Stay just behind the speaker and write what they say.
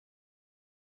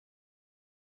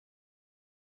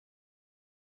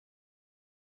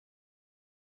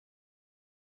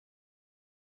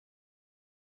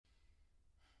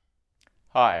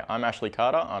Hi, I'm Ashley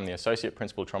Carter. I'm the Associate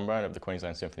Principal Trombone of the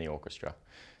Queensland Symphony Orchestra.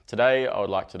 Today I would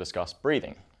like to discuss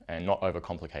breathing and not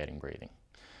overcomplicating breathing.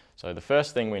 So the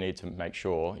first thing we need to make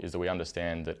sure is that we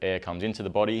understand that air comes into the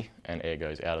body and air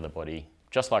goes out of the body,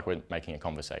 just like we're making a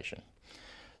conversation.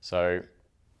 So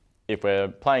if we're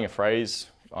playing a phrase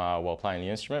while playing the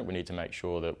instrument, we need to make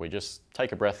sure that we just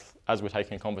take a breath as we're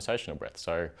taking a conversational breath.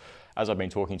 So as I've been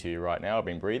talking to you right now, I've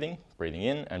been breathing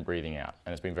in and breathing out.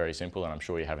 And it's been very simple, and I'm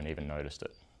sure you haven't even noticed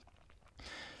it.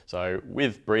 So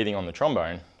with breathing on the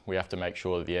trombone, we have to make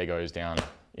sure that the air goes down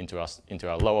into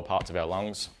our lower parts of our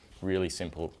lungs really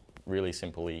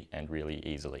simply and really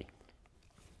easily.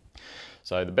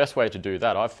 So the best way to do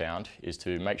that, I've found, is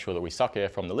to make sure that we suck air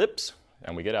from the lips,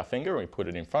 and we get our finger and we put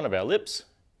it in front of our lips,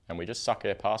 and we just suck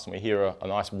air past, and we hear a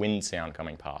nice wind sound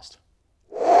coming past.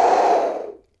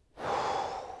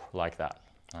 Like that.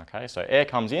 Okay, so air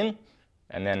comes in,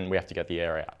 and then we have to get the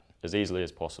air out as easily as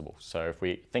possible. So if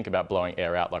we think about blowing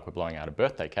air out like we're blowing out a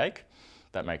birthday cake,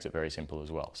 that makes it very simple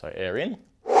as well. So air in,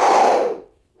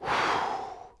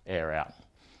 air out.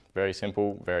 Very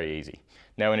simple, very easy.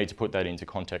 Now we need to put that into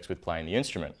context with playing the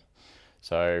instrument.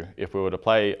 So if we were to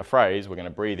play a phrase, we're going to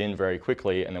breathe in very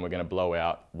quickly, and then we're going to blow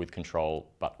out with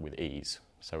control but with ease.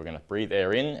 So we're going to breathe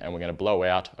air in, and we're going to blow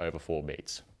out over 4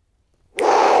 beats.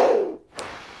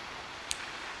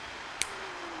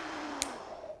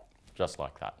 Just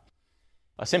like that.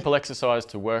 A simple exercise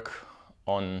to work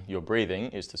on your breathing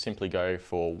is to simply go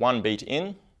for 1 beat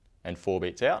in and 4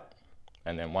 beats out,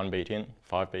 and then 1 beat in,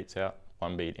 5 beats out,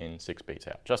 1 beat in, 6 beats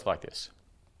out, just like this.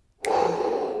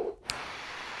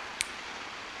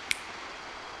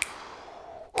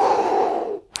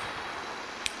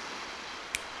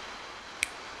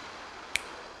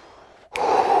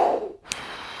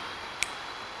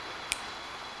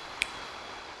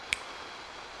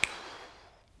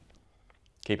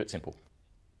 Keep it simple.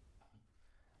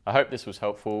 I hope this was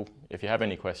helpful. If you have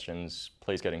any questions,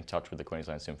 please get in touch with the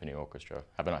Queensland Symphony Orchestra.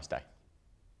 Have a nice day.